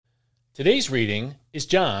Today's reading is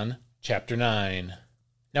John chapter 9.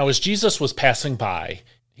 Now as Jesus was passing by,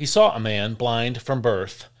 he saw a man blind from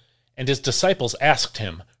birth, and his disciples asked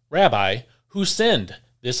him, "Rabbi, who sinned,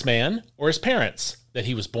 this man or his parents, that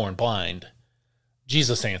he was born blind?"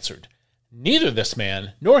 Jesus answered, "Neither this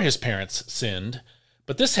man nor his parents sinned,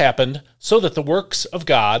 but this happened so that the works of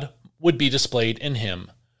God would be displayed in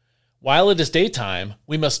him. While it is daytime,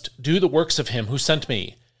 we must do the works of him who sent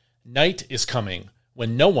me. Night is coming,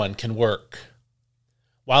 when no one can work.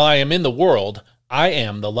 While I am in the world, I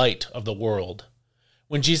am the light of the world."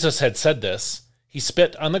 When Jesus had said this, he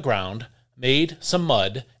spit on the ground, made some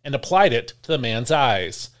mud, and applied it to the man's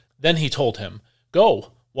eyes. Then he told him,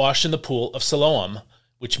 "Go, wash in the pool of Siloam,"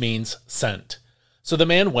 which means sent. So the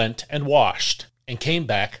man went and washed, and came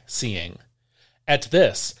back seeing. At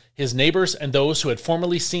this, his neighbors and those who had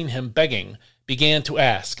formerly seen him begging began to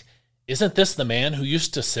ask, "Isn't this the man who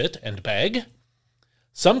used to sit and beg?"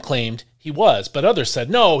 Some claimed he was, but others said,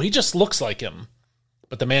 "No, he just looks like him."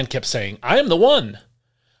 But the man kept saying, "I am the one."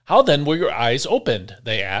 "How then were your eyes opened?"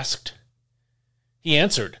 they asked. He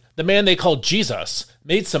answered, "The man they called Jesus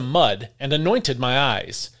made some mud and anointed my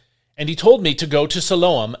eyes. And he told me to go to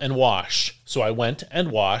Siloam and wash. So I went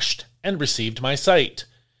and washed and received my sight."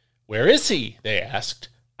 "Where is he?" they asked.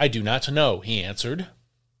 "I do not know," he answered.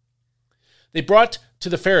 They brought to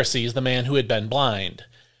the Pharisees the man who had been blind.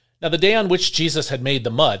 Now the day on which Jesus had made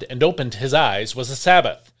the mud and opened his eyes was a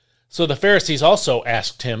Sabbath. So the Pharisees also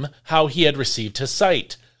asked him how he had received his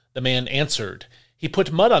sight. The man answered, "He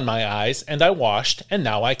put mud on my eyes, and I washed, and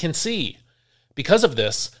now I can see." Because of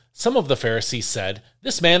this, some of the Pharisees said,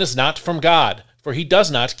 "This man is not from God, for he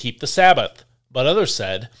does not keep the Sabbath." But others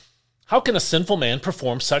said, "How can a sinful man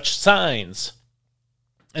perform such signs?"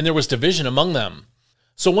 And there was division among them.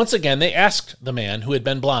 So once again they asked the man who had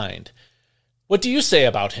been blind, "What do you say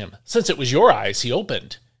about him, since it was your eyes he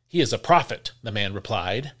opened?" "He is a prophet," the man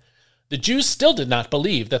replied. The Jews still did not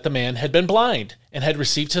believe that the man had been blind and had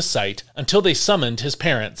received his sight until they summoned his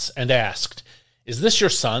parents and asked, "Is this your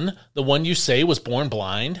son, the one you say was born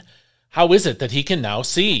blind? How is it that he can now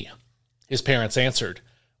see?" His parents answered,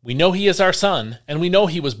 "We know he is our son, and we know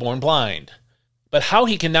he was born blind. But how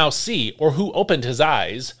he can now see, or who opened his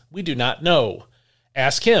eyes, we do not know.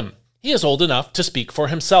 Ask him. He is old enough to speak for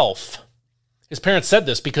himself." His parents said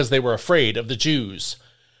this because they were afraid of the Jews.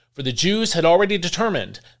 For the Jews had already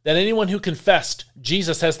determined that anyone who confessed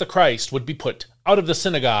Jesus as the Christ would be put out of the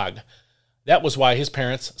synagogue. That was why his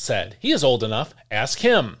parents said, "He is old enough, ask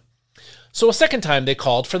him." So a second time they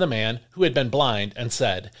called for the man who had been blind and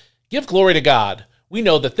said, "Give glory to God. We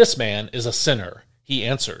know that this man is a sinner." He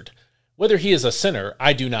answered, "Whether he is a sinner,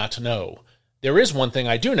 I do not know. There is one thing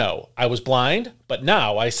I do know. I was blind, but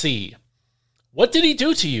now I see." "What did he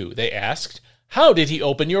do to you?" they asked. "How did he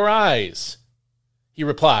open your eyes?" He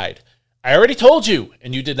replied, "I already told you,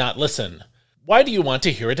 and you did not listen. Why do you want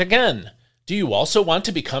to hear it again? Do you also want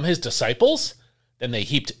to become his disciples?" Then they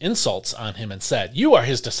heaped insults on him and said, "You are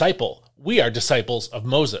his disciple. We are disciples of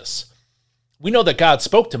Moses. We know that God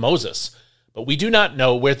spoke to Moses, but we do not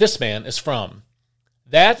know where this man is from."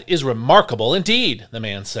 "That is remarkable indeed," the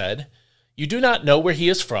man said. "You do not know where he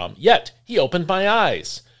is from, yet he opened my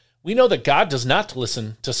eyes. We know that God does not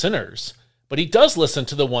listen to sinners, but he does listen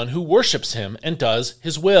to the one who worships him and does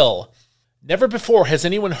his will. Never before has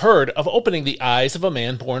anyone heard of opening the eyes of a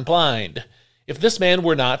man born blind. If this man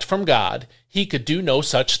were not from God, he could do no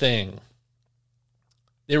such thing."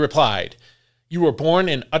 They replied, "You were born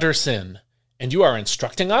in utter sin, and you are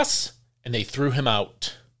instructing us?" And they threw him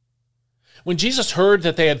out. When Jesus heard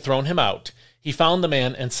that they had thrown him out, he found the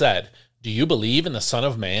man and said, "Do you believe in the Son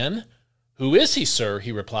of Man?" "Who is he, sir?"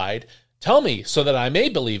 he replied. "Tell me so that I may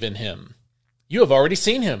believe in him." "You have already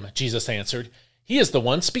seen him," Jesus answered. "He is the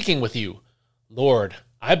one speaking with you." "Lord,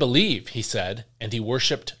 I believe," he said, and he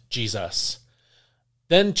worshipped Jesus.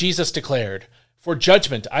 Then Jesus declared, "For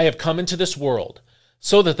judgment I have come into this world,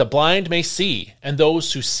 so that the blind may see, and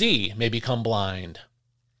those who see may become blind."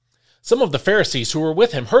 Some of the Pharisees who were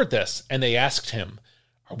with him heard this, and they asked him,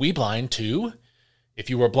 "Are we blind too?" "If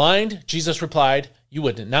you were blind," Jesus replied, "you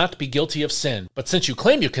would not be guilty of sin. But since you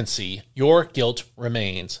claim you can see, your guilt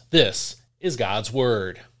remains." This is God's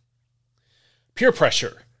word. Peer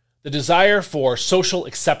pressure, the desire for social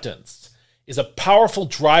acceptance, is a powerful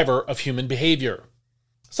driver of human behavior.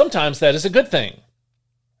 Sometimes that is a good thing.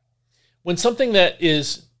 When something that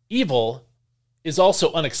is evil is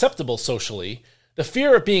also unacceptable socially, the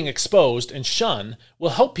fear of being exposed and shunned will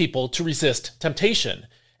help people to resist temptation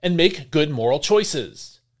and make good moral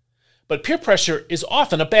choices. But peer pressure is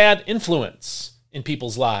often a bad influence in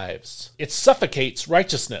people's lives. It suffocates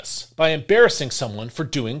righteousness by embarrassing someone for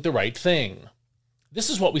doing the right thing. This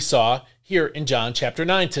is what we saw here in John chapter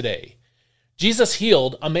 9 today. Jesus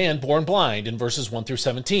healed a man born blind in verses 1 through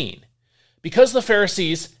 17. Because the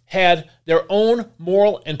Pharisees had their own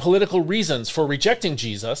moral and political reasons for rejecting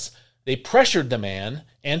Jesus, they pressured the man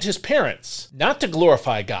and his parents not to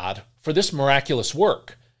glorify God for this miraculous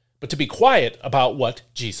work, but to be quiet about what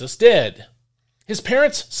Jesus did. His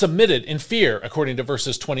parents submitted in fear, according to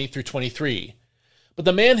verses 20 through 23. But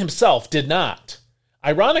the man himself did not.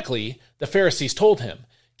 Ironically, the Pharisees told him,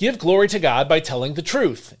 "Give glory to God by telling the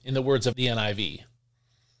truth," in the words of the NIV.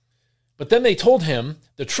 But then they told him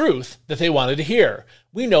the truth that they wanted to hear.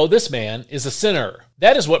 "We know this man is a sinner."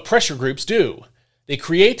 That is what pressure groups do. They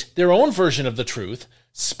create their own version of the truth,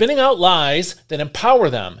 spinning out lies that empower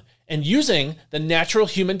them, and using the natural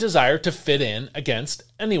human desire to fit in against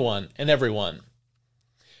anyone and everyone.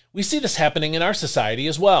 We see this happening in our society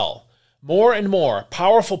as well. More and more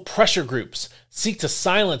powerful pressure groups seek to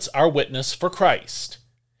silence our witness for Christ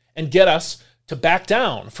and get us to back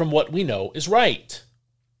down from what we know is right.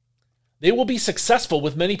 They will be successful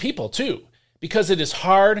with many people too, because it is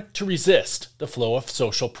hard to resist the flow of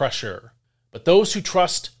social pressure. But those who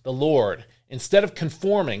trust the Lord, instead of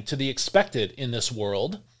conforming to the expected in this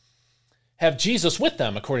world, have Jesus with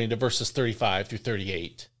them, according to verses 35 through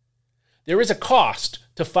 38. There is a cost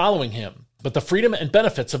to following him, but the freedom and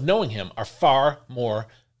benefits of knowing him are far more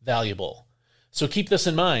valuable. So keep this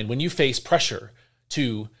in mind when you face pressure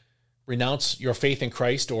to renounce your faith in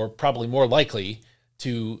Christ, or probably more likely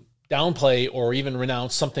to downplay or even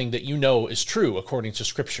renounce something that you know is true according to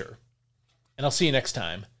Scripture. And I'll see you next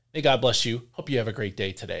time. May God bless you. Hope you have a great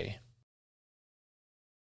day today.